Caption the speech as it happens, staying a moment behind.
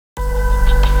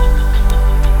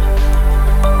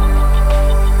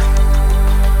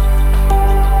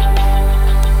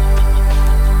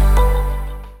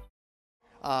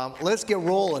let's get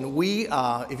rolling.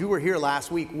 If you were here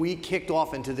last week, we kicked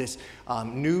off into this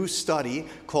new study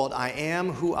called I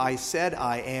Am Who I Said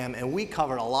I Am, and we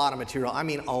covered a lot of material. I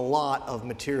mean, a lot of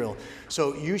material.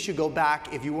 So you should go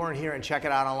back if you weren't here and check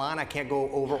it out online. I can't go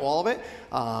over all of it,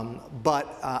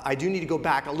 but I do need to go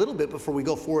back a little bit before we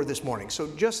go forward this morning. So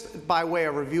just by way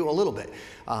of review a little bit.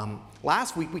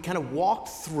 Last week, we kind of walked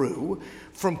through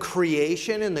from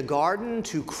creation in the garden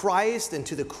to Christ and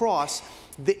to the cross,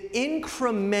 the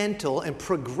incremental and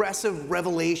progressive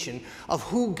revelation of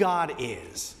who God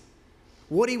is,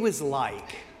 what he was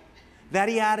like, that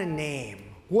he had a name,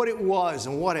 what it was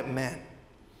and what it meant.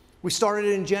 We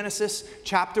started in Genesis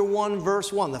chapter 1,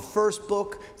 verse 1, the first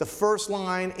book, the first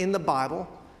line in the Bible,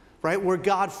 right, where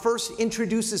God first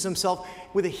introduces himself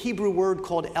with a Hebrew word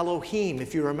called Elohim,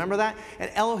 if you remember that. And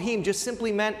Elohim just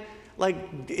simply meant, like,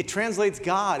 it translates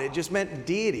God. It just meant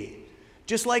deity.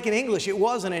 Just like in English, it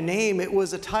wasn't a name, it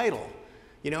was a title.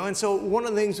 You know, and so one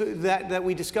of the things that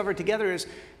we discovered together is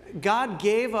God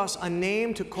gave us a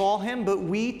name to call him, but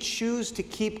we choose to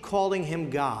keep calling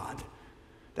him God.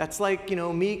 That's like, you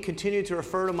know, me continue to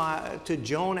refer to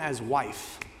Joan as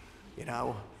wife. You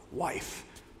know, wife.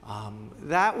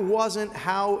 That wasn't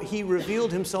how he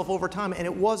revealed himself over time, and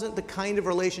it wasn't the kind of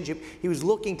relationship he was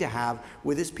looking to have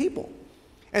with his people.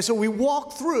 And so we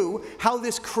walk through how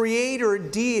this creator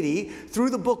deity,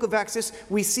 through the book of Exodus,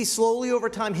 we see slowly over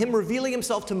time him revealing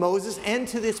himself to Moses and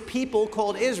to this people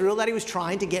called Israel that he was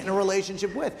trying to get in a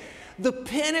relationship with. The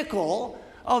pinnacle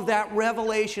of that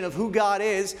revelation of who God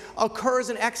is occurs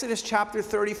in Exodus chapter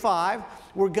 35,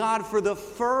 where God, for the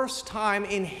first time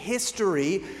in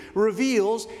history,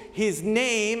 reveals his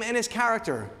name and his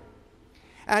character.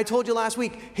 And I told you last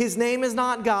week, his name is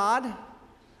not God,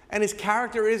 and his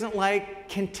character isn't like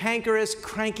cantankerous,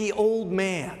 cranky old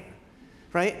man,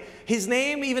 right? His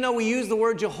name, even though we use the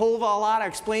word Jehovah a lot, I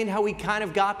explained how we kind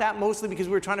of got that mostly because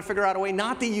we were trying to figure out a way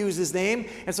not to use his name,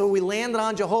 and so we landed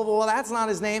on Jehovah. Well, that's not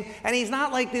his name, and he's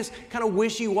not like this kind of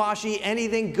wishy-washy,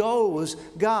 anything goes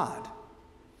God.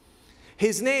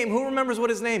 His name, who remembers what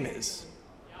his name is?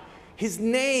 His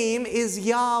name is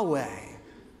Yahweh,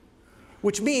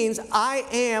 which means I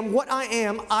am what I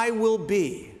am, I will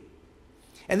be.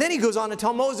 And then he goes on to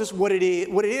tell Moses what it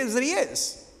is that he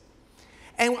is.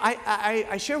 And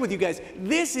I share with you guys,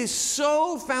 this is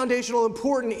so foundational,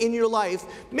 important in your life,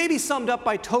 maybe summed up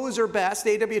by Tozer Best,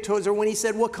 A.W. Tozer, when he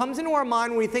said, what comes into our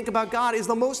mind when we think about God is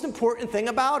the most important thing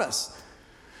about us.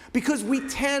 Because we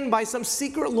tend, by some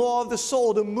secret law of the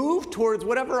soul, to move towards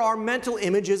whatever our mental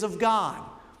image is of God.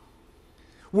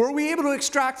 Were we able to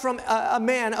extract from a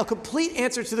man a complete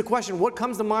answer to the question, what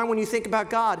comes to mind when you think about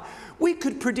God, we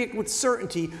could predict with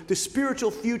certainty the spiritual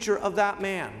future of that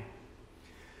man.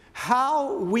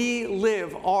 How we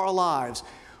live our lives,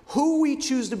 who we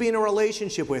choose to be in a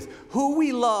relationship with, who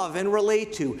we love and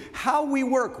relate to, how we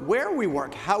work, where we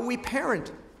work, how we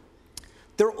parent.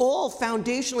 They're all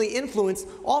foundationally influenced,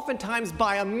 oftentimes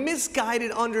by a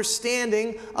misguided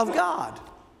understanding of God.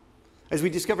 As we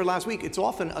discovered last week, it's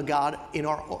often a God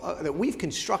that we've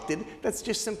constructed that's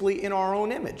just simply in our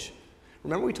own image.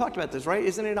 Remember we talked about this, right?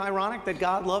 Isn't it ironic that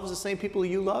God loves the same people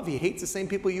you love, he hates the same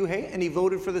people you hate, and he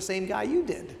voted for the same guy you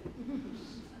did?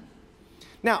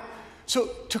 Now, so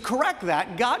to correct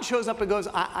that, God shows up and goes,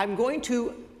 I'm going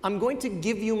to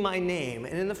give you my name.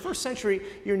 And in the first century,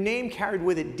 your name carried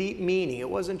with it deep meaning. It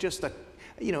wasn't just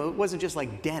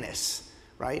like Dennis.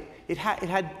 Right? It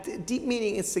had deep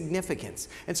meaning and significance.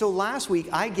 And so last week,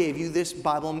 I gave you this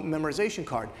Bible memorization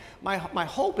card. My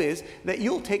hope is that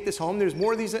you'll take this home. There's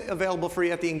more of these available for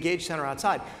you at the Engage Center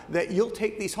outside. That you'll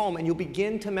take these home and you'll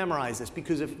begin to memorize this.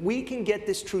 Because if we can get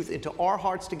this truth into our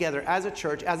hearts together as a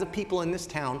church, as a people in this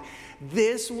town,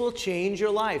 this will change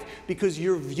your life. Because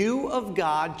your view of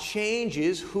God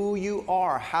changes who you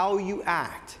are, how you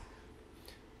act.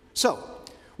 So,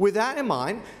 with that in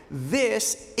mind,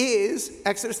 this is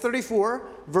Exodus 34,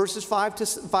 verses 5 to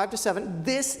 7.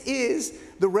 This is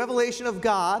the revelation of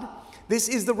God. This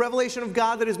is the revelation of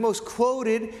God that is most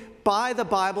quoted by the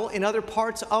Bible in other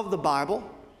parts of the Bible.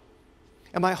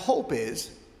 And my hope is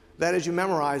that as you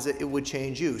memorize it, it would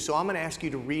change you. So I'm going to ask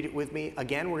you to read it with me.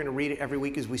 Again, we're going to read it every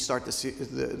week as we start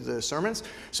the sermons.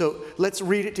 So let's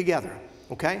read it together.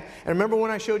 Okay? And remember when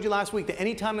I showed you last week that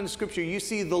any time in the scripture you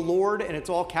see the Lord and it's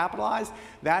all capitalized,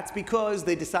 that's because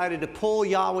they decided to pull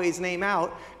Yahweh's name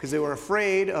out because they were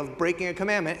afraid of breaking a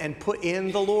commandment and put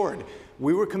in the Lord.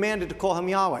 We were commanded to call him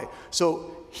Yahweh.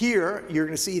 So here you're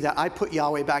going to see that I put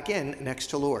Yahweh back in next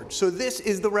to Lord. So this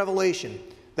is the revelation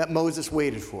that Moses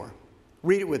waited for.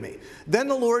 Read it with me. Then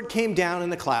the Lord came down in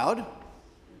the cloud.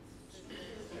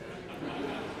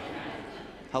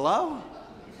 Hello?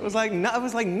 It was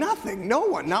like nothing, no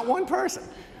one, not one person.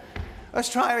 Let's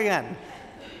try it again.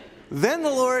 Then the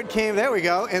Lord came, there we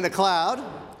go, in the cloud,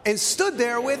 and stood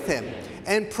there with him,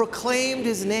 and proclaimed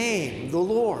his name, the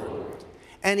Lord.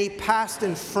 And he passed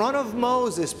in front of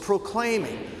Moses,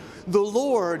 proclaiming, the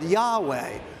Lord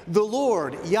Yahweh, the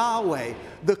Lord Yahweh,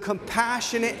 the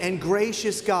compassionate and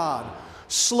gracious God,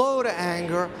 slow to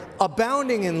anger,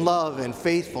 abounding in love and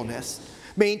faithfulness,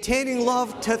 maintaining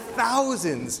love to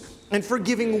thousands, and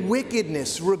forgiving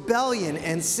wickedness, rebellion,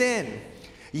 and sin.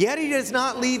 Yet he does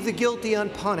not leave the guilty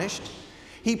unpunished.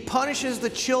 He punishes the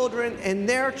children and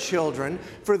their children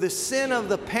for the sin of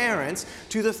the parents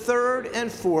to the third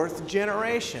and fourth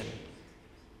generation.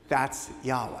 That's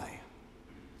Yahweh.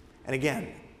 And again,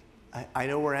 I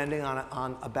know we're ending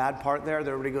on a bad part there.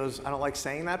 Everybody goes, I don't like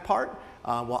saying that part.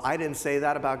 Well, I didn't say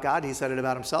that about God. He said it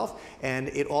about himself. And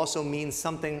it also means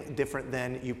something different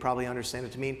than you probably understand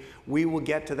it to mean. We will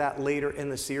get to that later in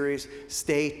the series.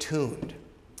 Stay tuned.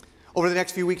 Over the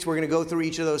next few weeks, we're going to go through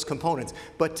each of those components.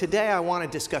 But today, I want to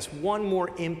discuss one more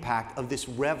impact of this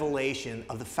revelation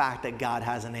of the fact that God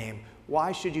has a name.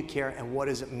 Why should you care, and what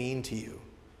does it mean to you?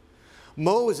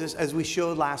 Moses, as we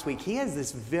showed last week, he has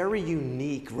this very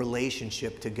unique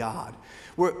relationship to God,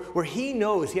 where he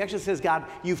knows, he actually says, God,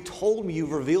 you've told me,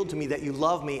 you've revealed to me that you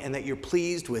love me and that you're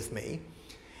pleased with me.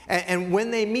 And when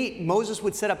they meet, Moses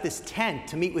would set up this tent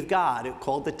to meet with God,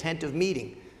 called the tent of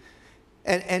meeting.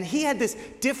 And he had this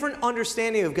different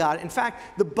understanding of God. In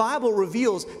fact, the Bible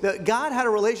reveals that God had a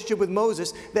relationship with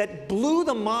Moses that blew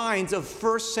the minds of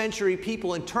first century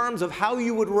people in terms of how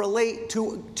you would relate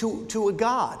to a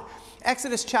God.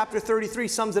 Exodus chapter 33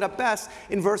 sums it up best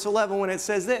in verse 11 when it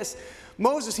says this.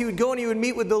 Moses, he would go and he would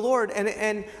meet with the Lord,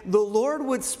 and the Lord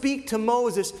would speak to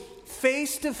Moses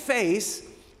face to face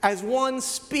as one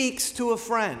speaks to a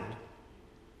friend.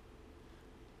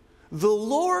 The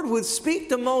Lord would speak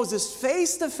to Moses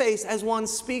face to face as one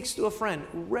speaks to a friend.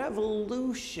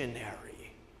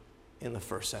 Revolutionary in the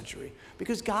first century.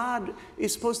 Because God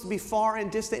is supposed to be far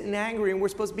and distant and angry, and we're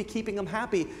supposed to be keeping him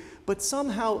happy. But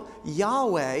somehow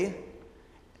Yahweh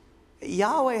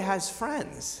has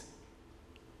friends.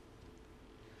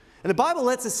 And the Bible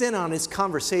lets us in on this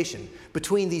conversation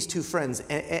between these two friends,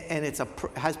 and it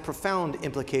has profound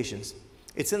implications.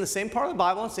 It's in the same part of the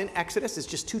Bible. It's in Exodus. It's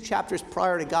just 2 chapters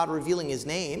prior to God revealing his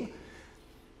name.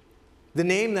 The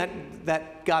name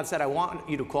that God said, I want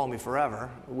you to call me forever.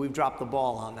 We've dropped the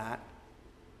ball on that.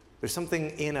 There's something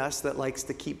in us that likes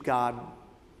to keep God,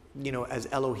 as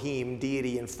Elohim,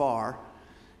 deity, and far.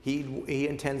 He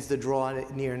intends to draw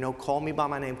near. No, call me by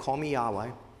my name. Call me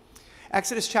Yahweh.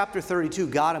 Exodus chapter 32,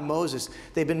 God and Moses,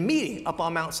 they've been meeting up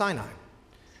on Mount Sinai.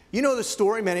 You know the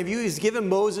story, many of you. He's given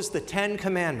Moses the 10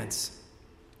 commandments.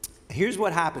 Here's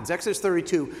what happens. Exodus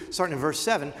 32, starting in verse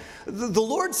 7. The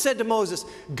Lord said to Moses,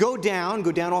 go down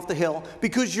off the hill,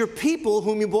 because your people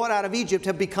whom you brought out of Egypt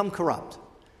have become corrupt.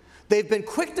 They've been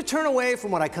quick to turn away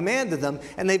from what I commanded them,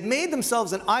 and they've made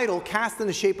themselves an idol cast in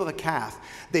the shape of a calf.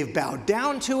 They've bowed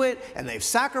down to it, and they've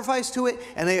sacrificed to it,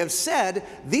 and they have said,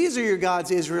 these are your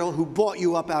gods, Israel, who brought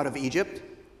you up out of Egypt.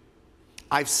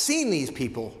 I've seen these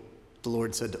people, the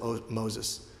Lord said to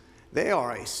Moses. They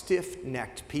are a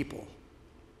stiff-necked people.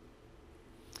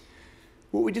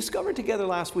 What we discovered together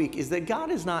last week is that God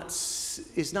is not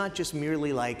just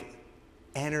merely like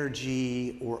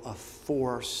energy or a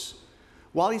force.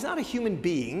 While he's not a human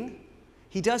being,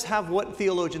 he does have what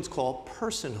theologians call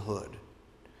personhood.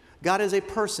 God is a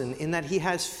person in that he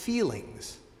has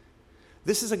feelings.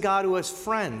 This is a God who has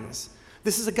friends.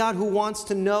 This is a God who wants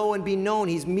to know and be known.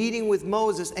 He's meeting with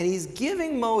Moses, and he's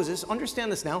giving Moses,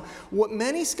 understand this now, what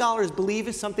many scholars believe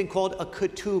is something called a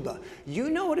ketubah.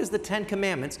 You know it as the 10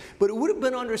 Commandments, but it would have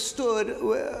been understood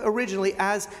originally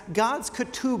as God's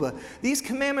ketubah. These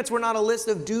commandments were not a list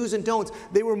of do's and don'ts.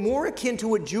 They were more akin to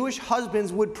what Jewish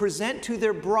husbands would present to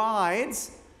their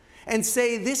brides and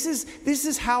say, this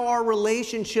is how our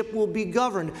relationship will be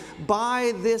governed,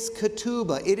 by this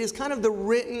ketubah. It is kind of the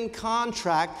written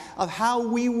contract of how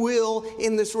we will,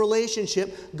 in this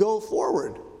relationship, go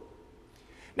forward.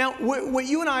 Now, what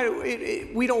you and I,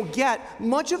 we don't get,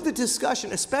 much of the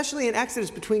discussion, especially in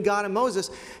Exodus between God and Moses,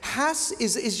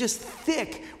 is just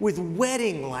thick with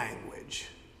wedding language.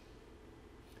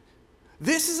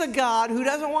 This is a God who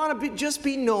doesn't want to just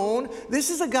be known.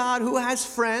 This is a God who has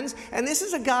friends. And this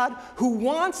is a God who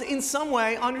wants, in some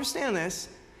way, understand this,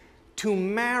 to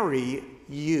marry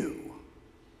you.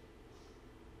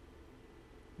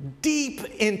 Deep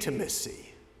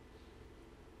intimacy.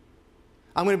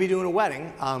 I'm going to be doing a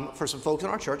wedding for some folks in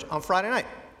our church on Friday night.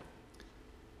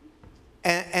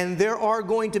 And there are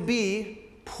going to be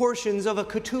portions of a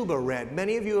ketubah read.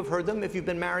 Many of you have heard them. If you've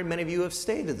been married, many of you have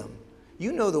stated them.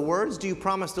 You know the words. Do you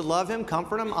promise to love him,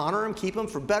 comfort him, honor him, keep him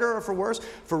for better or for worse,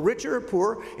 for richer or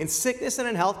poor, in sickness and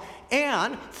in health,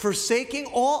 and forsaking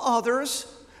all others,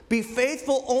 be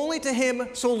faithful only to him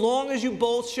so long as you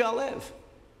both shall live?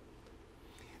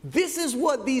 This is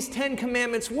what these 10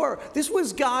 commandments were. This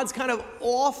was God's kind of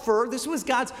offer. This was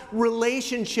God's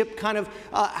relationship kind of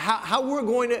how we're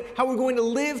going to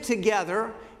live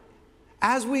together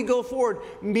as we go forward.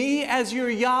 Me as your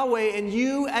Yahweh and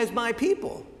you as my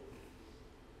people.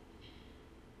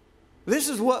 This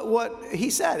is what he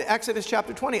said, Exodus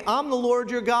chapter 20. I'm the Lord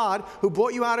your God who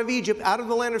brought you out of Egypt, out of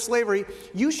the land of slavery.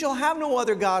 You shall have no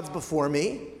other gods before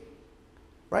me.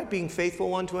 Right? Being faithful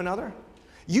one to another.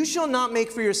 You shall not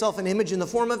make for yourself an image in the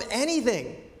form of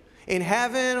anything in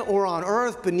heaven or on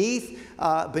earth,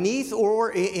 beneath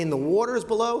or in the waters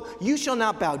below. You shall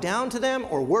not bow down to them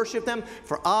or worship them,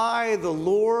 for I, the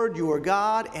Lord your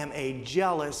God, am a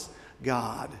jealous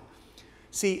God.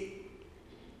 See,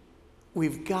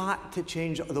 we've got to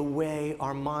change the way,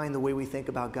 our mind, the way we think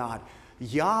about God.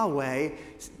 Yahweh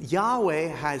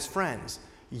has friends.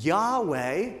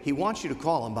 Yahweh, he wants you to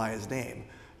call him by his name.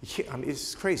 I mean,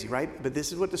 it's crazy, right? But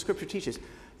this is what the scripture teaches.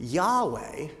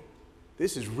 Yahweh,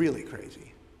 this is really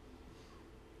crazy,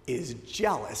 is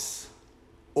jealous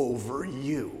over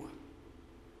you.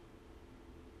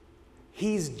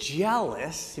 He's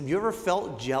jealous. Have you ever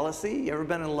felt jealousy? You ever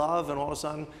been in love and all of a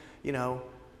sudden,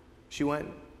 she went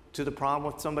to the prom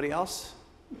with somebody else?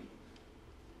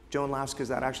 Joan laughs because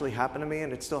that actually happened to me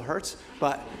and it still hurts.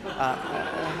 But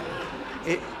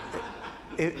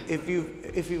if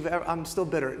you've ever, I'm still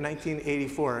bitter.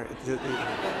 1984.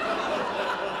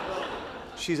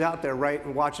 She's out there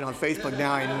watching on Facebook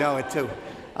now. I know it too.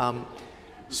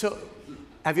 So,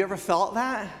 have you ever felt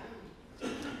that?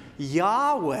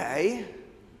 Yahweh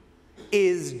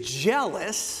is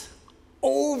jealous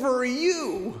over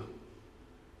you.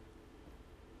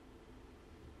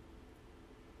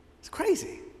 It's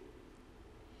crazy.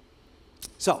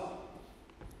 So,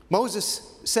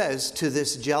 Moses says to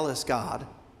this jealous God,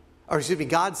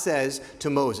 God says to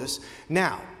Moses,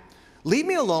 now, leave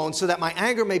me alone so that my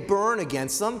anger may burn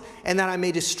against them and that I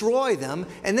may destroy them.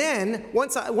 And then,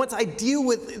 once I deal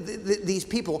with these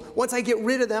people, once I get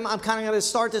rid of them, I'm kind of going to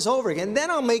start this over again.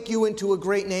 Then I'll make you into a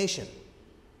great nation.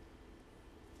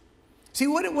 See,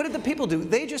 what did the people do?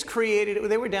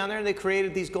 They were down there and they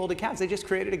created these golden calves. They just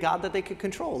created a God that they could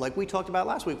control, like we talked about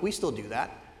last week. We still do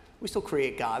that. We still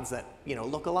create gods that,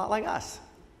 look a lot like us,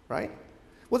 right?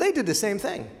 Well, they did the same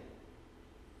thing.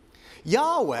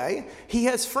 Yahweh, he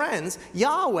has friends.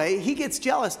 Yahweh, he gets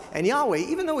jealous. And Yahweh,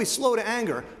 even though he's slow to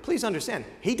anger, please understand,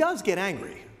 he does get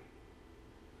angry.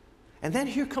 And then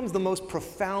here comes the most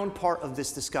profound part of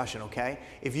this discussion, okay?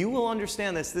 If you will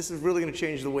understand this, this is really going to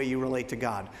change the way you relate to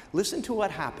God. Listen to what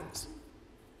happens.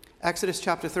 Exodus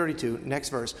chapter 32, next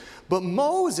verse. But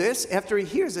Moses, after he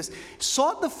hears this,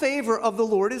 sought the favor of the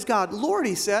Lord his God. Lord,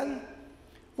 he said,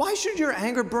 why should your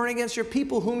anger burn against your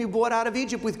people whom you brought out of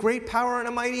Egypt with great power and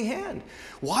a mighty hand?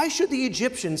 Why should the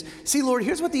Egyptians... See, Lord,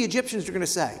 here's what the Egyptians are going to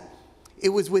say. It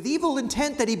was with evil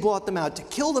intent that he brought them out, to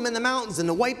kill them in the mountains and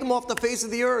to wipe them off the face of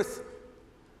the earth.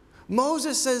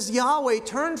 Moses says, Yahweh,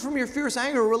 turn from your fierce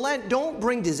anger, relent, don't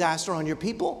bring disaster on your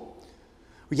people.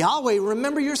 Yahweh,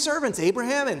 remember your servants,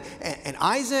 Abraham and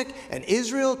Isaac and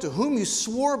Israel, to whom you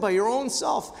swore by your own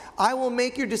self. I will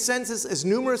make your descendants as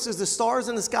numerous as the stars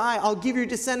in the sky. I'll give your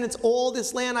descendants all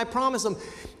this land, I promise them,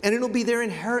 and it'll be their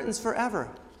inheritance forever.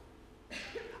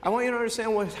 I want you to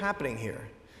understand what's happening here.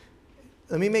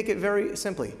 Let me make it very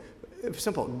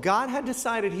simple. God had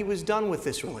decided he was done with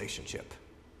this relationship.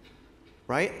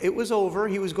 Right? It was over.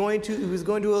 He was going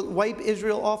to wipe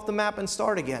Israel off the map and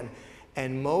start again.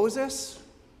 And Moses,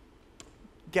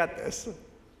 get this,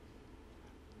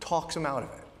 talks him out of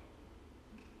it.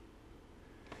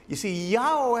 You see,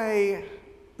 Yahweh,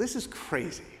 this is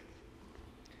crazy.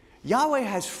 Yahweh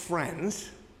has friends.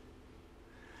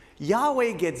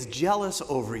 Yahweh gets jealous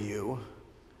over you.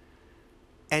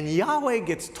 And Yahweh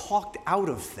gets talked out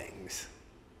of things.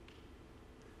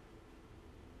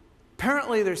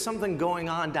 Apparently, there's something going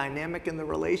on, dynamic in the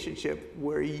relationship,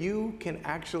 where you can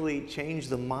actually change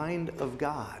the mind of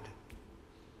God.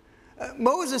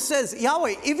 Moses says,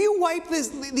 Yahweh, if you wipe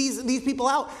these people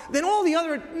out, then all the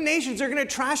other nations are going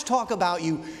to trash talk about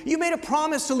you. You made a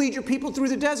promise to lead your people through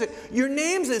the desert. Your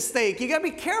name's at stake. You got to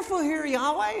be careful here,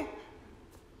 Yahweh.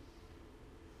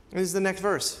 This is the next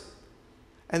verse.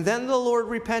 And then the Lord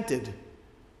repented.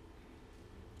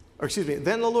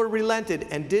 Then the Lord relented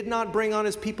and did not bring on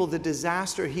his people the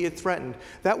disaster he had threatened.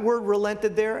 That word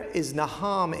relented there is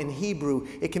naham in Hebrew.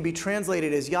 It can be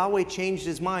translated as Yahweh changed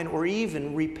his mind or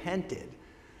even repented.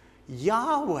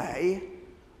 Yahweh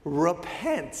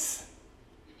repents.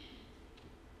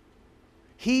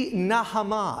 He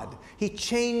nahamad. He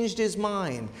changed his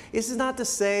mind. This is not to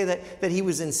say that he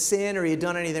was in sin or he had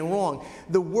done anything wrong.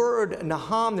 The word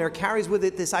naham there carries with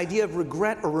it this idea of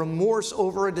regret or remorse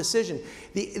over a decision.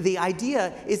 The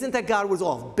idea isn't that God was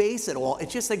off base at all.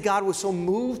 It's just that God was so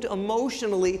moved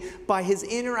emotionally by his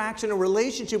interaction and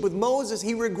relationship with Moses,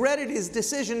 he regretted his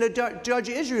decision to judge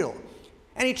Israel.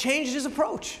 And he changed his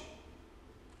approach.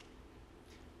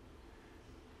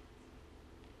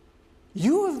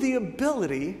 You have the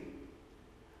ability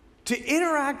to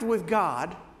interact with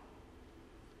God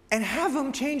and have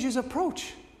him change his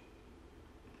approach.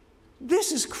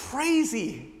 This is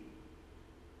crazy.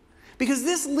 Because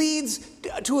this leads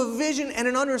to a vision and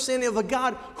an understanding of a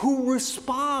God who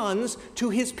responds to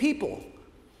his people.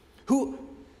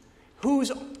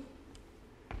 Who's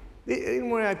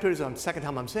when I put it on the second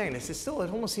time I'm saying this, it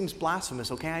almost seems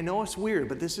blasphemous, okay? I know it's weird,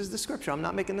 but this is the scripture. I'm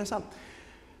not making this up.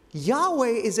 Yahweh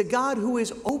is a God who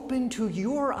is open to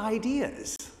your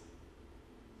ideas.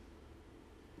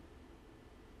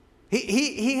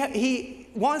 He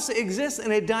wants to exist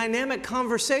in a dynamic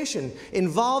conversation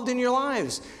involved in your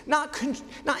lives. Not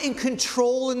in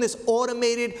control in this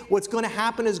automated, what's going to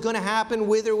happen is going to happen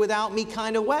with or without me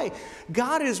kind of way.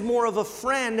 God is more of a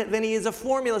friend than he is a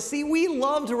formula. See, we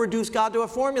love to reduce God to a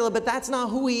formula, but that's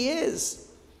not who he is.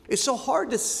 It's so hard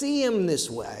to see him this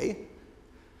way.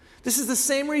 This is the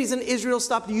same reason Israel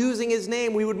stopped using his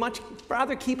name. We would much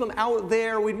rather keep him out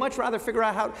there. We'd much rather figure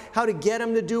out how to get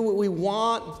him to do what we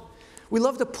want. We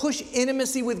love to push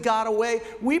intimacy with God away.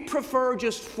 We prefer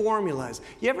just formulas.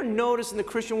 You ever notice in the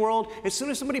Christian world, as soon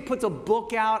as somebody puts a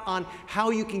book out on how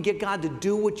you can get God to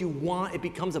do what you want, it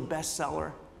becomes a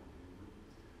bestseller?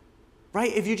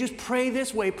 Right? If you just pray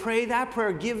this way, pray that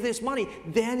prayer, give this money,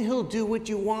 then he'll do what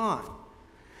you want.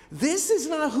 This is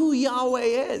not who Yahweh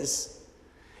is.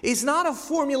 It's not a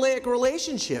formulaic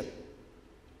relationship.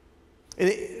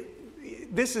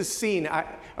 This is seen,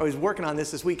 I was working on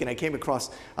this week and I came across,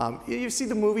 you see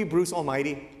the movie Bruce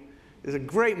Almighty? It's a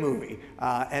great movie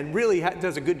and really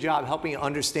does a good job helping you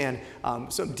understand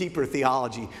some deeper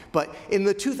theology. But in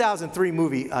the 2003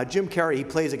 movie, Jim Carrey, he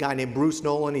plays a guy named Bruce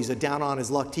Nolan. He's a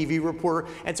down-on-his-luck TV reporter.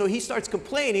 And so he starts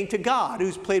complaining to God,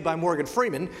 who's played by Morgan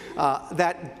Freeman,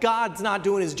 that God's not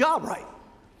doing his job right.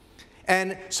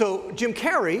 And so Jim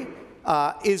Carrey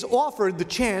is offered the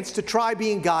chance to try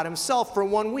being God himself for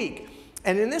 1 week.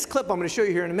 And in this clip I'm going to show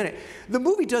you here in a minute, the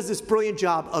movie does this brilliant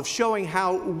job of showing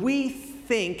how we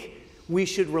think we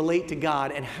should relate to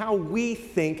God and how we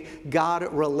think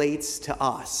God relates to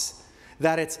us.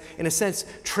 That it's, in a sense,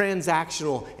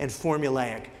 transactional and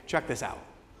formulaic. Check this out.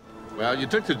 Well, you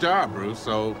took the job, Bruce,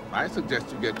 so I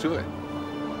suggest you get to it.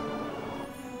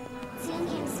 Seeing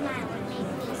him smile would make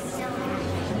me so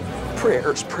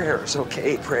happy. Prayers,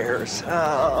 okay, prayers.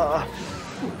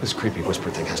 This creepy whisper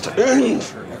thing has to end.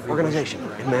 Organization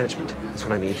and management. That's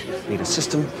what I need. I need a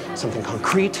system, something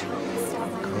concrete.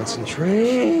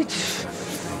 Concentrate.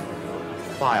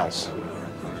 Files.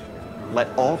 Let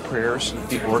all prayers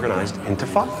be organized into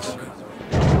files.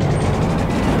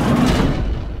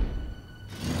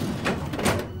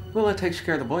 Well, that takes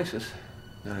care of the voices.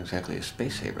 Not exactly a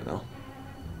space saver, though.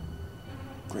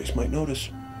 Grace might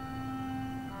notice.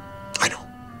 I know.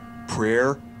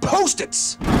 Prayer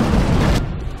Post-its!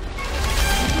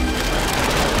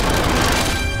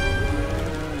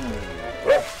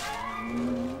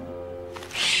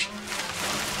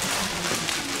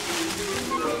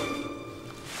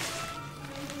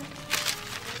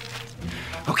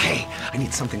 Okay, I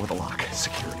need something with a lock.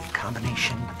 Security,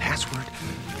 combination, password.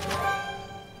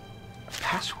 A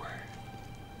password?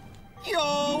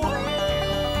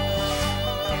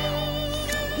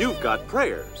 You've got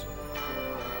prayers.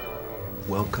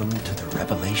 Welcome to the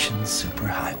Revelation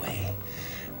Superhighway.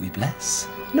 We bless,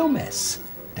 no mess.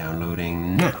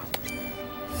 Downloading now.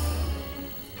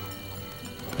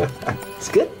 It's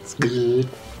good. It's good.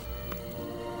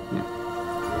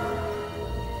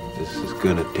 This is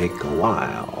gonna take a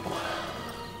while.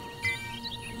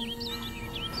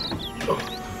 Oh.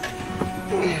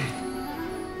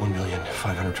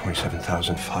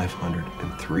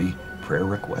 1,527,503 prayer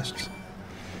requests.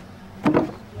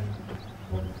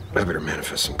 I better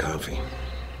manifest some coffee.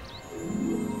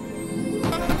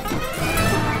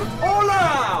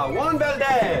 Hola, Juan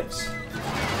Valdez.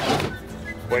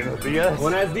 Buenos días.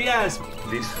 Buenos días.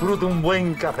 Disfruta un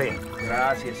buen café.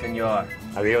 Gracias, señor.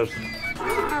 Adiós.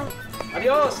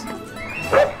 Adiós.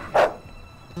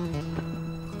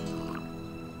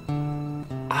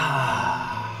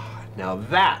 Now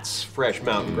that's fresh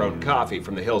mountain-grown coffee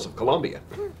from the hills of Colombia.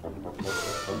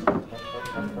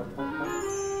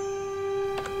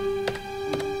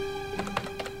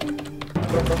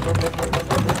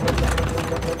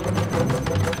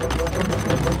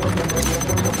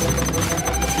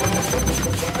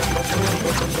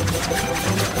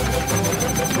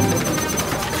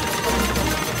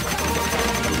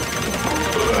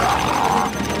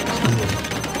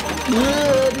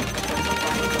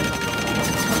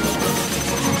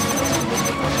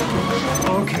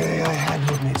 Okay, I had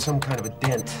to have made some kind of a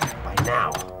dent by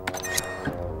now.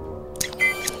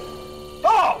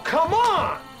 Oh, come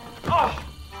on! Oh!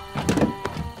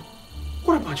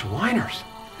 What a bunch of whiners.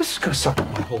 This is gonna suck up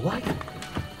my whole life.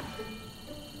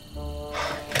 You know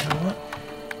what?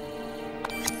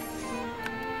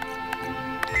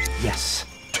 Yes,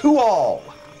 2-all.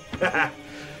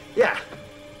 Yeah,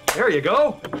 there you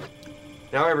go.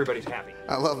 Now everybody's happy.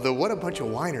 I love the what a bunch of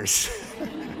whiners.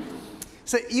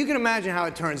 So you can imagine how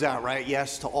it turns out, right?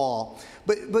 Yes to all.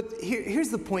 But here's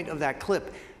the point of that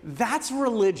clip. That's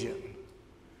religion,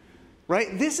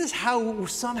 right? This is how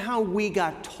somehow we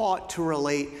got taught to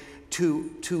relate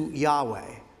to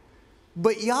Yahweh.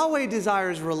 But Yahweh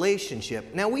desires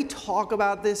relationship. Now, we talk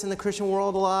about this in the Christian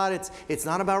world a lot. It's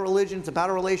not about religion, it's about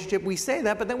a relationship. We say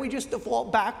that, but then we just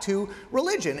default back to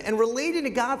religion and relating to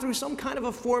God through some kind of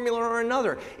a formula or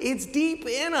another. It's deep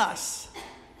in us.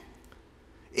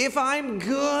 If I'm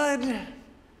good,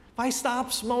 if I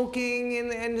stop smoking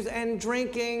and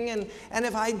drinking, and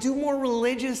if I do more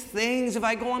religious things, if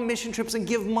I go on mission trips and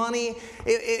give money,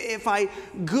 if I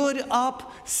good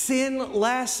up, sin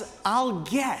less, I'll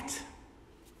get.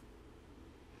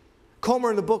 Comer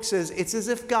in the book says, it's as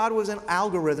if God was an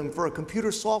algorithm for a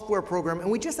computer software program,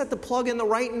 and we just have to plug in the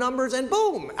right numbers, and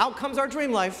boom, out comes our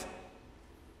dream life.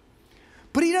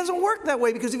 But he doesn't work that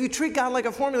way, because if you treat God like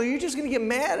a formula, you're just going to get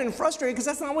mad and frustrated, because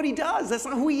that's not what he does. That's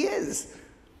not who he is.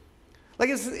 Like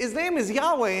his name is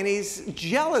Yahweh, and he's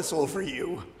jealous over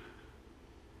you.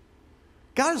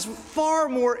 God is far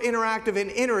more interactive and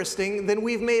interesting than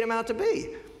we've made him out to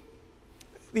be.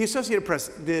 The Associated Press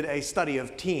did a study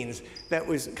of teens that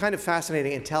was kind of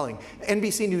fascinating and telling.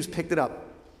 NBC News picked it up.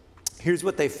 Here's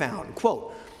what they found.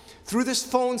 Quote, through this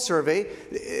phone survey,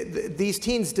 these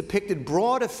teens depicted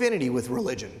broad affinity with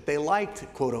religion. They liked,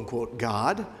 quote unquote,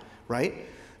 God, right?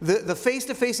 The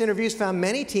face-to-face interviews found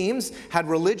many teens had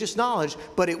religious knowledge,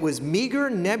 but it was meager,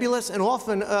 nebulous, and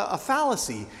often a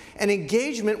fallacy. And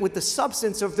engagement with the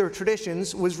substance of their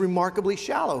traditions was remarkably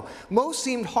shallow. Most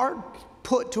seemed hard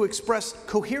put to express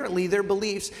coherently their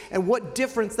beliefs and what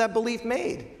difference that belief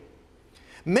made.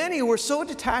 Many were so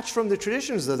detached from the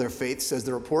traditions of their faith, says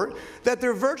the report, that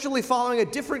they're virtually following a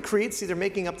different creed. See, they're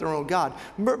making up their own God.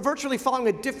 Virtually following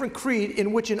a different creed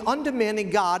in which an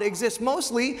undemanding God exists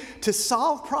mostly to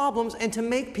solve problems and to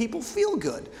make people feel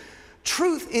good.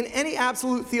 Truth, in any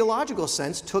absolute theological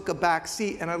sense, took a back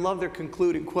seat, and I love their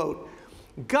concluding quote.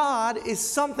 God is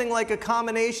something like a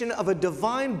combination of a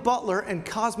divine butler and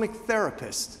cosmic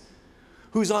therapist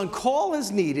who's on call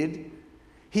as needed.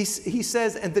 He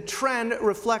says, and the trend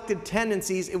reflected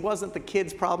tendencies. It wasn't the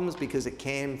kids' problems because it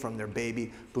came from their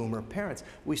baby boomer parents.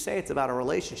 We say it's about a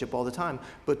relationship all the time,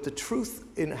 but the truth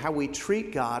in how we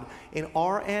treat God in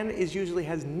our end usually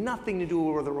has nothing to do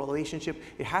with the relationship.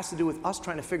 It has to do with us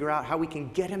trying to figure out how we can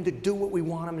get him to do what we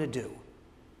want him to do.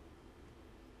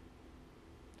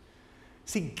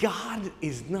 See, God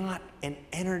is not an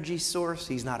energy source.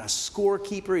 He's not a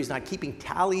scorekeeper. He's not keeping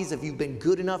tallies if you've been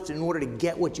good enough in order to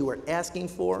get what you are asking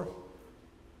for.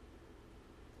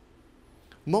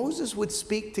 Moses would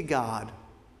speak to God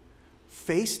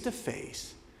face to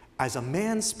face as a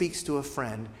man speaks to a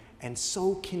friend, and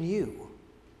so can you.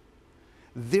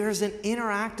 There's an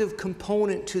interactive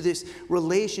component to this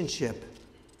relationship.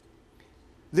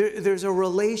 There's a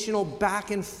relational back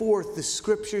and forth. The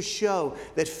scriptures show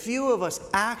that few of us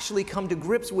actually come to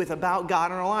grips with about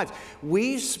God in our lives.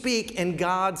 We speak and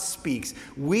God speaks.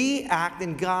 We act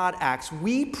and God acts.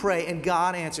 We pray and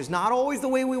God answers. Not always the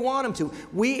way we want him to.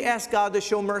 We ask God to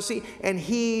show mercy and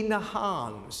he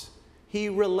nahams. He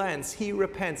relents. He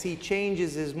repents. He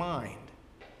changes his mind.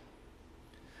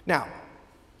 Now,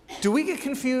 do we get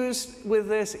confused with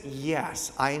this?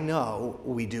 Yes, I know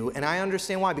we do, and I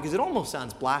understand why, because it almost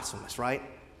sounds blasphemous, right?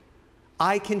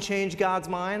 I can change God's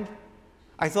mind.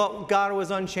 I thought God was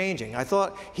unchanging. I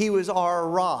thought he was our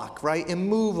rock, right?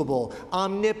 Immovable,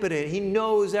 omnipotent. He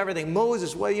knows everything.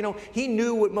 Moses, well, he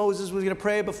knew what Moses was going to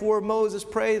pray before Moses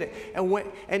prayed it.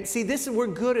 And see, we're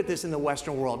good at this in the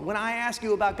Western world. When I ask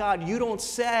you about God, you don't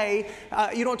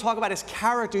talk about his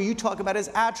character. You talk about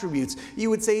his attributes. You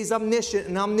would say he's omniscient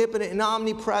and omnipotent and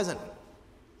omnipresent.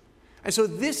 And so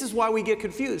this is why we get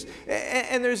confused.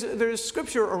 And there's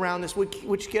scripture around this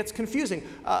which gets confusing.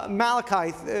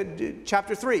 Malachi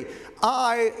chapter 3.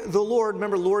 I, the Lord,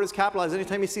 remember Lord is capitalized.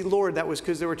 Anytime you see Lord, that was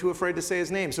because they were too afraid to say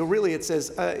his name. So really it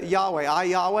says Yahweh. I,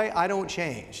 Yahweh, I don't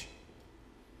change.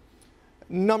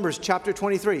 Numbers chapter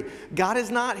 23. God is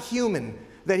not human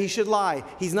that he should lie.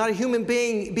 He's not a human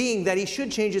being that he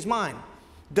should change his mind.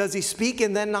 Does he speak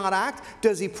and then not act?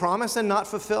 Does he promise and not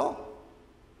fulfill?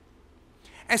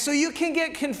 And so you can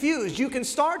get confused. You can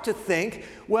start to think,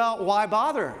 well, why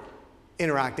bother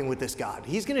interacting with this God?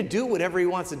 He's going to do whatever he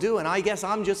wants to do, and I guess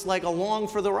I'm just like along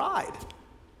for the ride.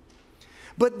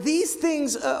 But these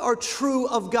things are true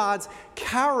of God's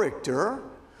character.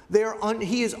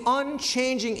 He is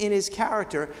unchanging in his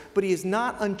character, but he is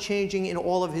not unchanging in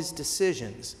all of his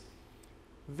decisions.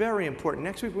 Very important.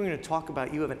 Next week we're going to talk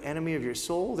about you have an enemy of your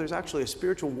soul. There's actually a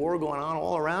spiritual war going on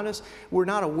all around us. We're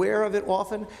not aware of it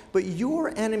often, but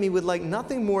your enemy would like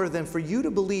nothing more than for you to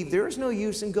believe there is no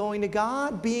use in going to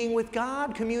God, being with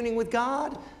God, communing with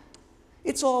God.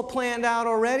 It's all planned out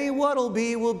already. What'll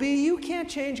be will be. You can't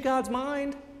change God's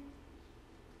mind.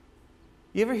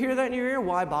 You ever hear that in your ear?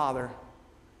 Why bother?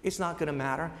 It's not going to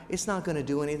matter. It's not going to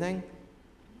do anything.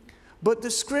 But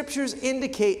the scriptures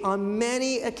indicate on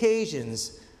many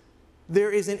occasions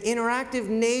there is an interactive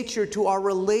nature to our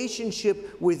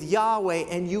relationship with Yahweh,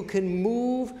 and you can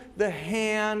move the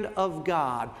hand of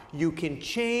God. You can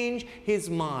change his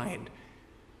mind.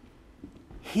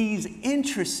 He's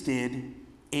interested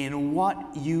in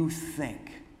what you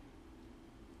think.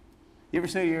 You ever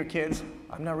say to your kids,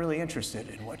 I'm not really interested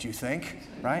in what you think,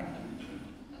 right?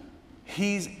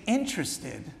 He's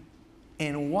interested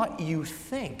in what you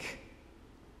think.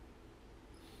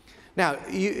 Now,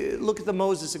 you look at the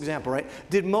Moses example, right?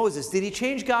 Did he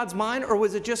change God's mind, or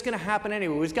was it just going to happen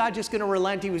anyway? Was God just going to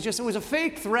relent? It was a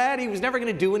fake threat. He was never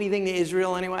going to do anything to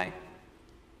Israel anyway.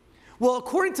 Well,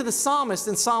 according to the psalmist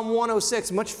in Psalm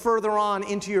 106, much further on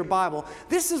into your Bible,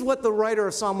 this is what the writer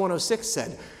of Psalm 106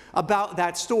 said about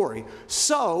that story.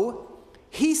 So,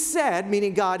 he said,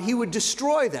 meaning God, he would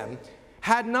destroy them,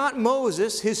 had not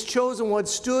Moses, his chosen one,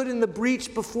 stood in the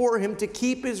breach before him to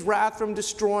keep his wrath from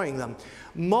destroying them.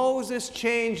 Moses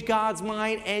changed God's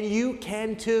mind, and you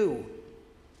can too.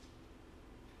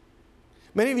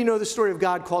 Many of you know the story of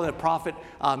God calling a prophet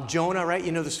Jonah, right?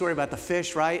 You know the story about the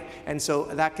fish, right? And so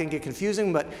that can get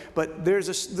confusing, but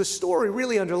the story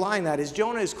really underlying that is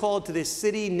Jonah is called to this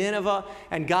city, Nineveh,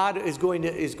 and God is going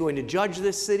to judge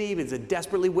this city. It's a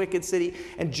desperately wicked city,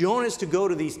 and Jonah is to go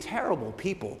to these terrible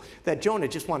people that Jonah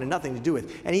just wanted nothing to do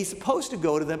with. And he's supposed to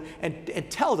go to them and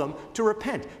tell them to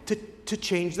repent, to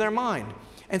change their mind.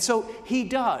 And so he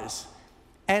does,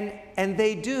 and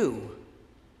they do.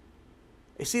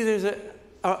 You see, there's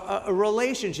a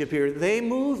relationship here. They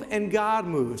move and God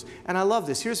moves. And I love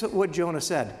this. Here's what Jonah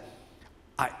said.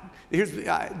 You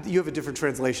have a different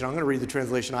translation. I'm going to read the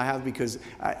translation I have because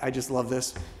I just love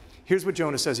this. Here's what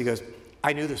Jonah says. He goes,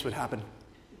 I knew this would happen.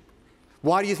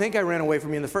 Why do you think I ran away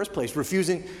from you in the first place,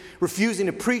 refusing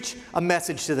to preach a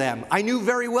message to them? I knew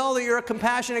very well that you're a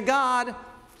compassionate God,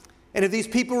 and if these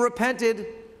people repented,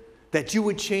 that you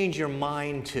would change your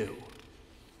mind too.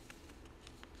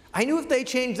 I knew if they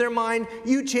changed their mind,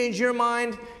 you change your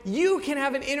mind, you can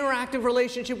have an interactive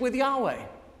relationship with Yahweh.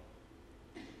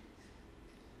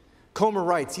 Comer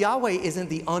writes, Yahweh isn't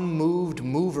the unmoved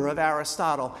mover of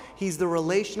Aristotle. He's the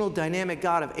relational, dynamic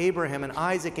God of Abraham and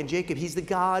Isaac and Jacob. He's the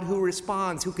God who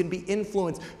responds, who can be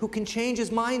influenced, who can change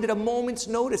his mind at a moment's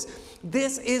notice.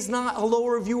 This is not a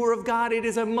lower viewer of God. It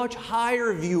is a much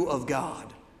higher view of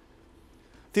God.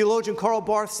 Theologian Karl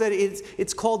Barth said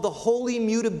it's called the holy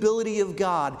mutability of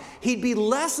God. He'd be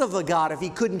less of a God if he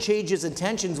couldn't change his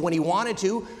intentions when he wanted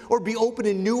to, or be open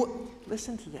to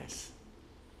listen to this,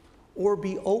 or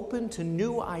be open to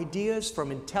new ideas from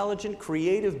intelligent,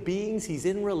 creative beings he's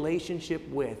in relationship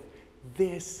with.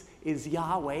 This is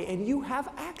Yahweh, and you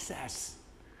have access.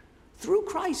 Through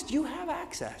Christ, you have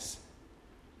access.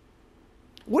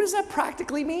 What does that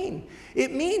practically mean?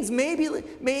 It means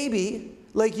maybe,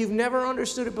 like you've never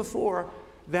understood it before,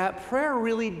 that prayer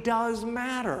really does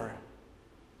matter.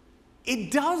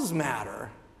 It does matter.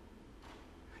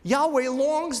 Yahweh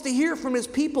longs to hear from his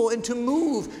people and to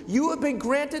move. You have been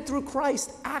granted through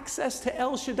Christ access to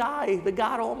El Shaddai, the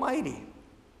God Almighty.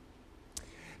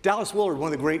 Dallas Willard, one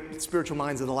of the great spiritual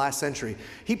minds of the last century,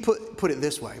 he put it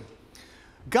this way.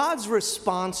 God's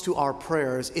response to our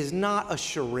prayers is not a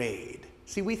charade.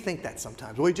 See, we think that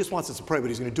sometimes. Well, he just wants us to pray, but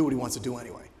he's going to do what he wants to do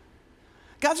anyway.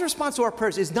 God's response to our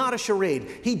prayers is not a charade.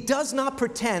 He does not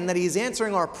pretend that he is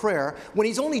answering our prayer when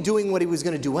he's only doing what he was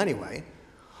going to do anyway.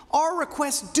 Our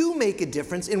requests do make a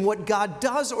difference in what God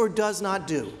does or does not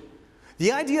do.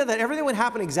 The idea that everything would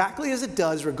happen exactly as it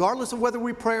does, regardless of whether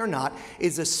we pray or not,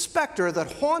 is a specter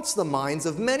that haunts the minds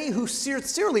of many who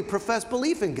sincerely profess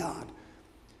belief in God.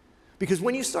 Because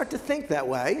when you start to think that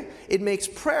way, it makes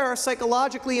prayer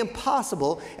psychologically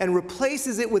impossible and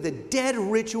replaces it with a dead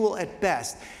ritual at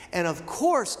best. And of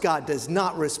course, God does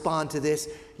not respond to this.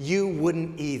 You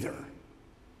wouldn't either.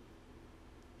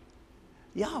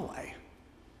 Yahweh.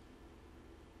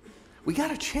 We got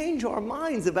to change our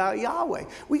minds about Yahweh.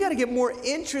 We got to get more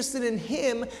interested in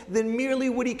him than merely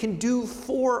what he can do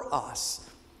for us.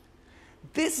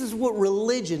 This is what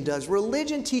religion does.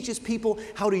 Religion teaches people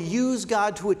how to use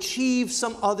God to achieve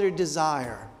some other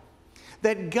desire.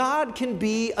 That God can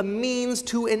be a means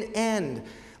to an end.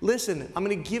 Listen, I'm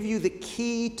going to give you the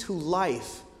key to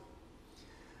life.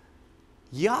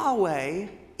 Yahweh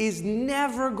is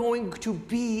never going to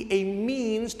be a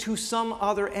means to some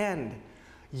other end.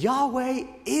 Yahweh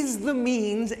is the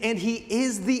means and he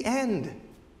is the end.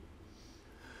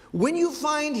 When you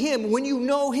find him, when you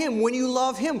know him, when you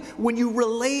love him, when you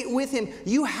relate with him,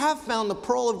 you have found the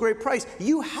pearl of great price.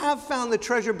 You have found the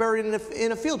treasure buried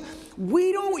in a field.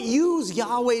 We don't use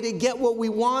Yahweh to get what we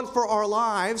want for our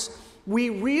lives. We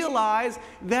realize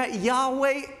that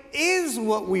Yahweh is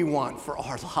what we want for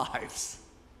our lives.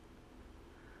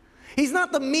 He's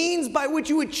not the means by which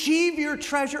you achieve your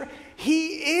treasure.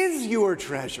 He is your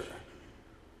treasure.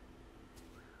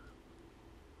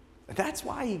 That's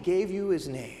why he gave you his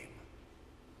name.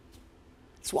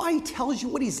 It's why he tells you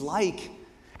what he's like,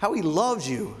 how he loves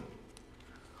you,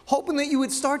 hoping that you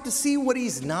would start to see what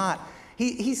he's not.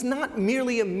 He's not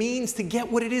merely a means to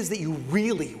get what it is that you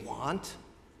really want.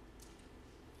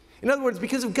 In other words,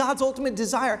 because of God's ultimate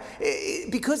desire,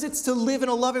 because it's to live in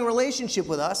a loving relationship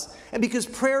with us, and because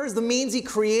prayer is the means he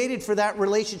created for that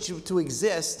relationship to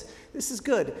exist, this is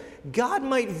good. God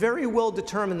might very well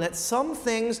determine that some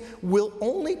things will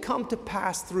only come to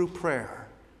pass through prayer.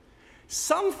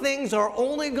 Some things are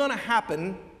only going to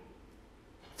happen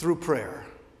through prayer.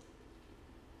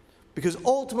 Because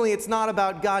ultimately, it's not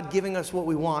about God giving us what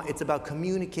we want. It's about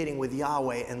communicating with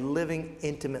Yahweh and living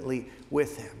intimately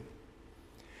with him.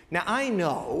 Now, I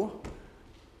know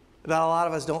that a lot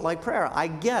of us don't like prayer. I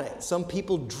get it. Some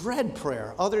people dread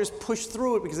prayer. Others push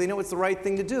through it because they know it's the right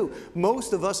thing to do.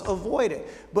 Most of us avoid it.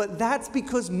 But that's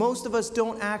because most of us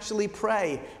don't actually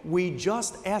pray. We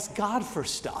just ask God for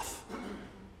stuff.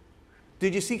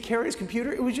 Did you see Carrie's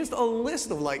computer? It was just a list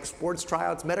of like sports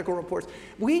tryouts, medical reports.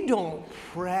 We don't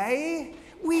pray.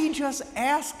 We just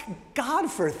ask God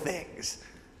for things.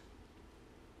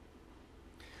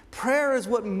 Prayer is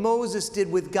what Moses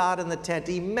did with God in the tent.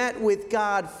 He met with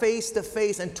God face to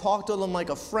face and talked to him like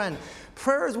a friend.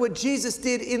 Prayer is what Jesus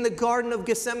did in the Garden of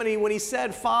Gethsemane when he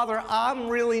said, Father, I'm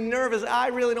really nervous. I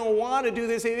really don't want to do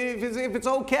this. If it's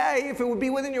okay, if it would be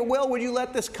within your will, would you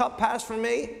let this cup pass from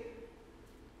me?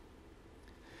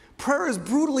 Prayer is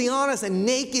brutally honest and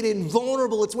naked and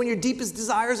vulnerable. It's when your deepest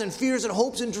desires and fears and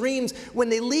hopes and dreams, when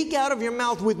they leak out of your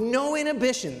mouth with no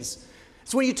inhibitions.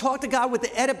 It's when you talk to God with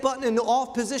the edit button in the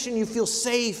off position, you feel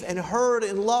safe and heard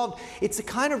and loved. It's a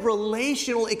kind of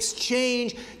relational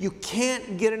exchange you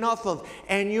can't get enough of.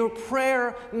 And your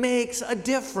prayer makes a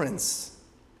difference.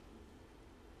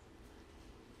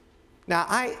 Now,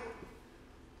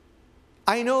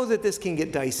 I know that this can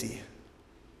get dicey.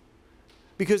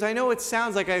 Because I know it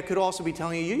sounds like I could also be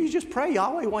telling you, you just pray,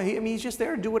 Yahweh. I mean, he's just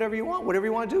there to do whatever you want. Whatever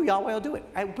you want to do, Yahweh will do it.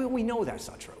 But we know that's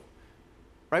not true.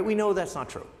 Right? We know that's not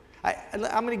true.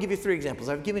 I'm going to give you 3 examples.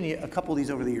 I've given you a couple of these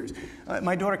over the years.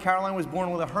 My daughter Caroline was born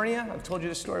with a hernia. I've told you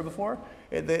this story before.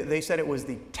 They said it was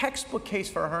the textbook case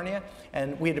for a hernia,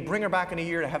 and we had to bring her back in a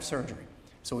year to have surgery.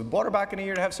 So we brought her back in a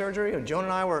year to have surgery, and Joan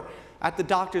and I were at the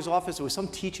doctor's office. It was some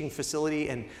teaching facility,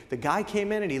 and the guy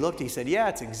came in and he looked. He said, yeah,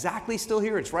 it's exactly still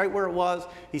here. It's right where it was.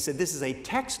 He said, this is a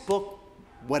textbook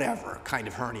whatever kind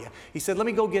of hernia. He said, let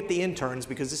me go get the interns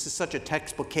because this is such a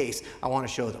textbook case. I want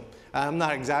to show them. I'm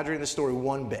not exaggerating the story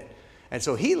one bit. And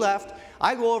so he left.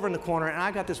 I go over in the corner, and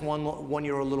I got this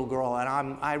one-year-old little girl,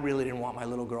 and I really didn't want my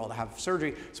little girl to have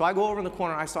surgery. So I go over in the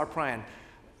corner, and I start praying.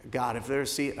 God, if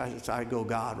there's, I go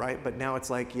God, right? But now it's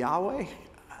like, Yahweh,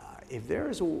 if there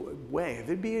is a way, if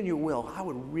it be in your will, I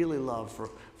would really love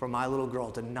for my little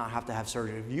girl to not have to have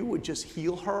surgery. If you would just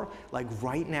heal her, like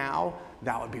right now,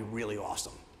 that would be really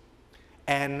awesome.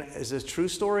 And it's a true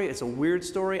story. It's a weird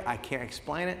story. I can't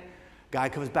explain it. Guy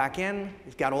comes back in.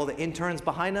 He's got all the interns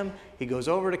behind him. He goes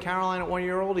over to Caroline at 1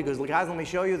 year old. He goes, guys, let me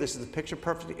show you. This is the picture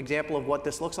perfect example of what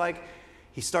this looks like.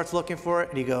 He starts looking for it,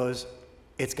 and he goes,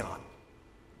 it's gone.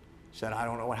 She said, I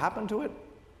don't know what happened to it.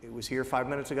 It was here 5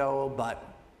 minutes ago, but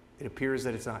it appears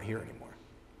that it's not here anymore.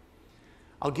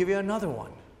 I'll give you another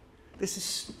one. This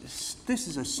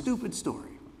is a stupid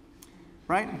story,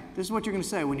 right? This is what you're going to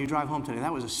say when you drive home today.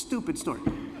 That was a stupid story.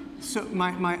 So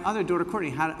my other daughter,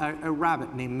 Courtney, had a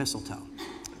rabbit named Mistletoe,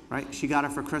 right? She got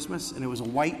it for Christmas, and it was a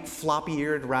white,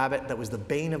 floppy-eared rabbit that was the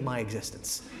bane of my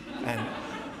existence. And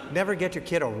never get your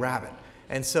kid a rabbit.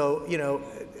 And so,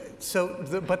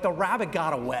 but the rabbit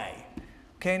got away.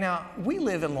 Okay, now, we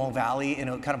live in Long Valley in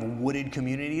a kind of a wooded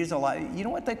community. There's a lot, you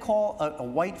know what they call a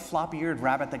white, floppy-eared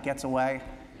rabbit that gets away?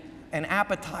 An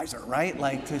appetizer, right?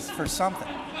 Like for something.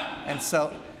 And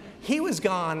so he was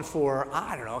gone for,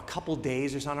 I don't know, a couple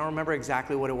days or something. I don't remember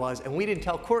exactly what it was. And we didn't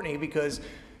tell Courtney because,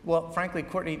 well, frankly,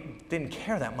 Courtney didn't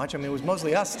care that much. I mean, it was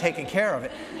mostly us taking care of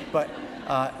it. But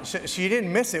she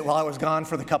didn't miss it while I was gone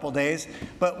for the couple days.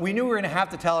 But we knew we were going to have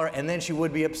to tell her, and then she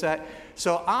would be upset.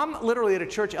 So I'm literally at a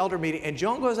church elder meeting, and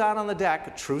Joan goes out on the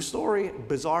deck, true story,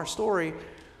 bizarre story,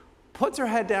 puts her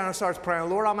head down and starts praying,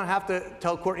 Lord, I'm going to have to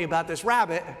tell Courtney about this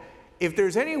rabbit. If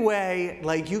there's any way,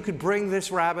 like, you could bring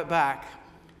this rabbit back,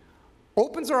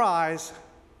 opens her eyes,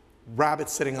 rabbit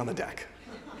sitting on the deck.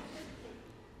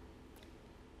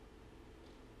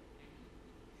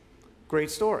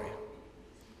 Great story.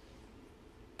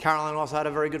 Caroline also had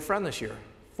a very good friend this year,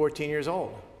 14 years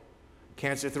old,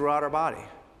 cancer throughout her body.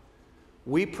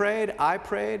 We prayed, I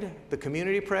prayed, the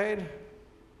community prayed,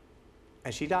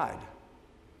 and she died.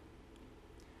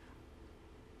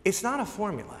 It's not a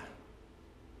formula.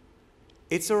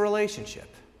 It's a relationship.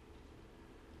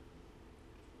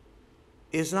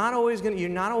 You're not always going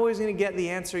to get the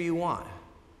answer you want,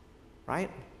 right?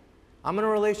 I'm in a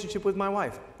relationship with my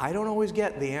wife. I don't always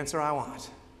get the answer I want,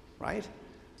 right?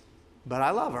 But I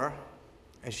love her,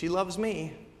 and she loves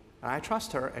me, and I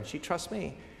trust her, and she trusts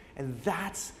me. And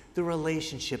that's the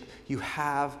relationship you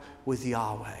have with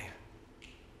Yahweh.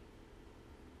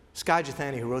 Skye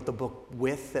Jethani, who wrote the book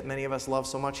With, that many of us love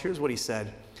so much, here's what he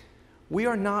said. We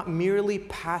are not merely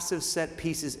passive set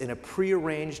pieces in a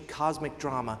prearranged cosmic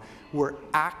drama. We're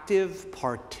active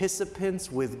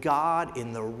participants with God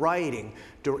in the writing.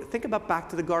 Think about back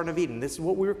to the Garden of Eden. This is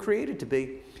what we were created to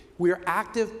be. We are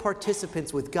active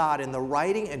participants with God in the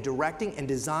writing and directing and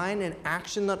design and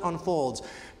action that unfolds.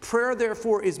 Prayer,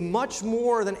 therefore, is much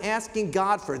more than asking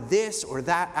God for this or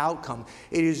that outcome.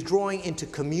 It is drawing into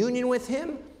communion with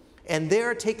Him, and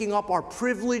there taking up our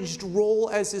privileged role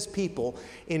as His people.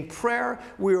 In prayer,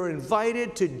 we are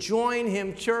invited to join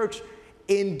Him, church,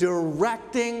 in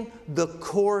directing the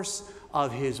course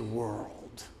of His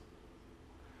world.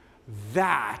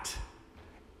 That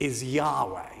is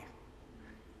Yahweh.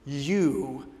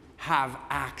 You have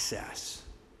access.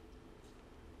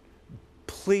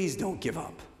 Please don't give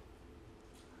up.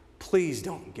 Please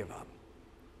don't give up.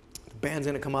 The band's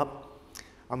going to come up.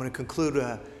 I'm going to conclude.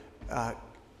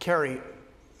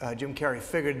 Jim Carrey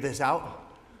figured this out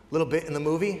a little bit in the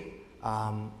movie,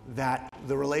 that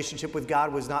the relationship with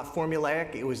God was not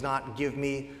formulaic. It was not give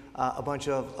me a bunch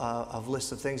of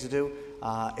lists of things to do.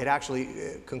 It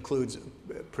actually concludes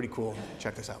pretty cool.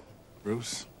 Check this out.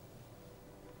 Bruce,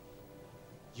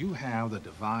 you have the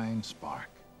divine spark.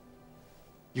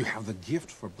 You have the gift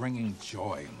for bringing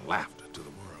joy and laughter to the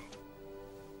world.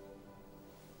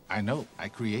 I know, I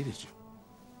created you.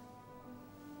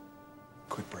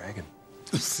 Quit bragging.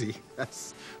 See,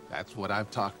 that's what I'm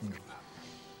talking about.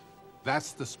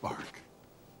 That's the spark.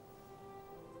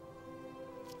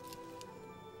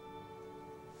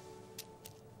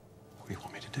 What do you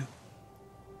want me to do?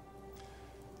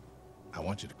 I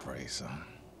want you to pray, son.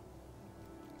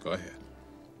 Go ahead.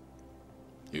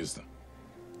 Use them.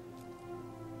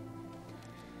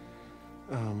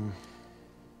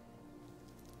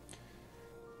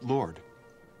 Lord,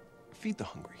 feed the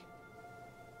hungry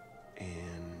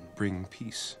and bring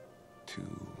peace to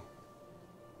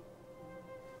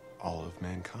all of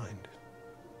mankind.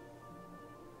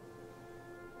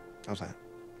 How's that?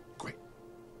 Great.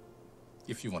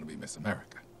 If you want to be Miss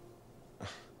America.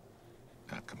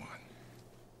 Now, come on.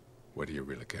 What do you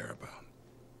really care about?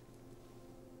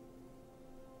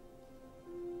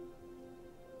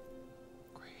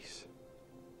 Grace.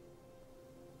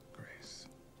 Grace.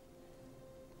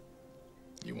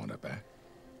 You want it back?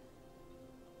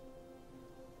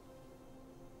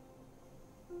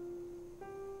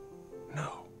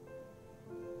 No.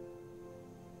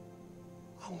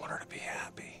 I want her to be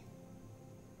happy.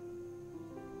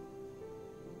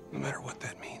 No matter what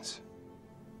that means.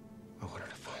 I want her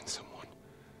to find someone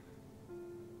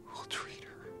who'll treat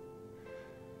her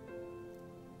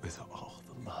with all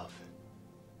the love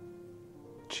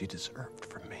she deserved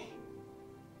from me.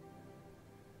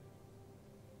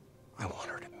 I want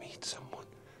her to meet someone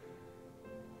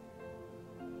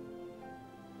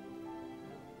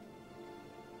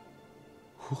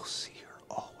who'll see her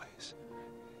always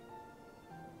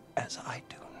as I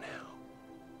do now.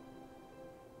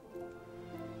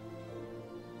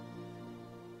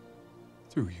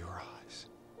 Through your eyes.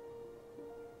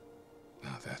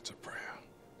 Now that's a prayer.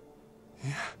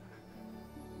 Yeah.